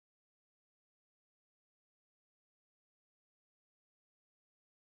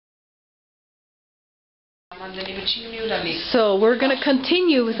So we're going to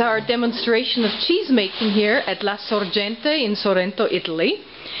continue with our demonstration of cheese making here at La Sorgente in Sorrento, Italy.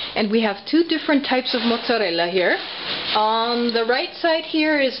 And we have two different types of mozzarella here. On the right side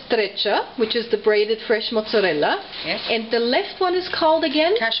here is treccia, which is the braided fresh mozzarella. Yes. And the left one is called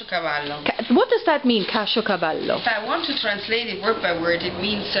again? Caciocavallo. What does that mean, caciocavallo? If I want to translate it word by word, it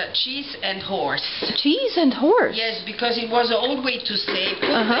means cheese and horse. Cheese and horse? Yes, because it was an old way to say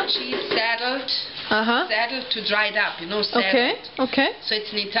the cheese saddled. Saddled to dry it up, you know, saddled. Okay. So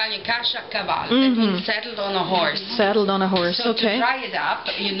it's in Italian caciocavallo. That means saddled on a horse. Saddled on a horse, so to dry it up,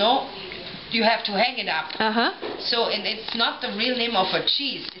 you know, you have to hang it up. So, and it's not the real name of a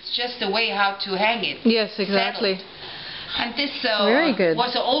cheese. It's just the way how to hang it. Yes, exactly. Saddled. And this Very good.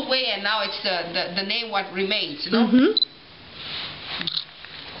 was the old way, and now it's the name what remains, you know.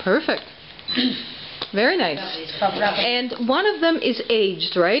 Perfect. Very nice. And one of them is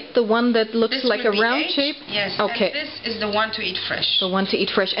aged, right? The one that looks like a round shape? Yes. Okay. And this is the one to eat fresh. The one to eat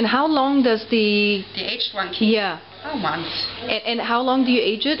fresh. And how long does the... The aged one keep? Yeah. Oh, months. And how long do you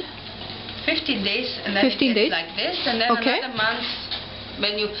age it? 15 days. And then 15 it gets days? like this. And then another month.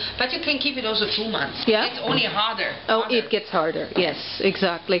 But you can keep it also 2 months. Yeah. It's only harder. Oh, it gets harder. Yes,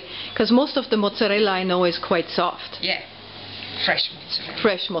 exactly. Because most of the mozzarella I know is quite soft. Yeah. Fresh mozzarella.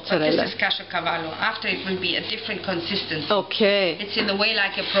 Fresh mozzarella. But this is caciocavallo. After it will be a different consistency. Okay. It's in a way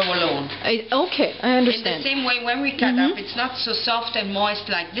like a provolone. Okay, I understand. In the same way, when we cut up, it's not so soft and moist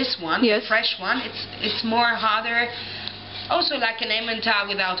like this one. Yes. The fresh one. It's more harder. Also like an Emmental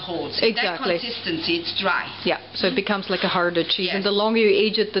without holes. Exactly. That consistency, it's dry. Yeah, so it becomes like a harder cheese. Yes. And the longer you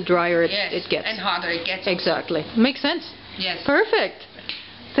age it, the drier it gets. And harder it gets. Exactly. Makes sense. Yes. Perfect.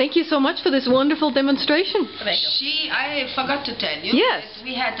 Thank you so much for this wonderful demonstration. I forgot to tell you. Yes.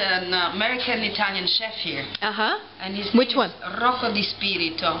 We had an American-Italian chef here. And his Which name one? is Rocco Di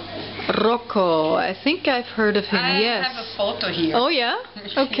Spirito. Rocco. I think I've heard of him, yes. I have a photo here. Oh, yeah?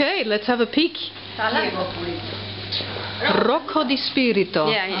 Okay, let's have a peek. Rocco Di Spirito.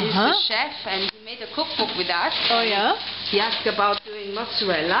 Yeah, he's the chef, and he made a cookbook with us. Oh, yeah? He asked about doing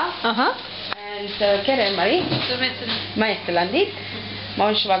mozzarella. And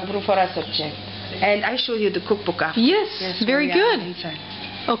and I show you the cookbook after. Yes, very good.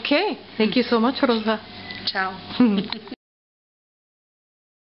 Okay, thank you so much, Rosa. Ciao.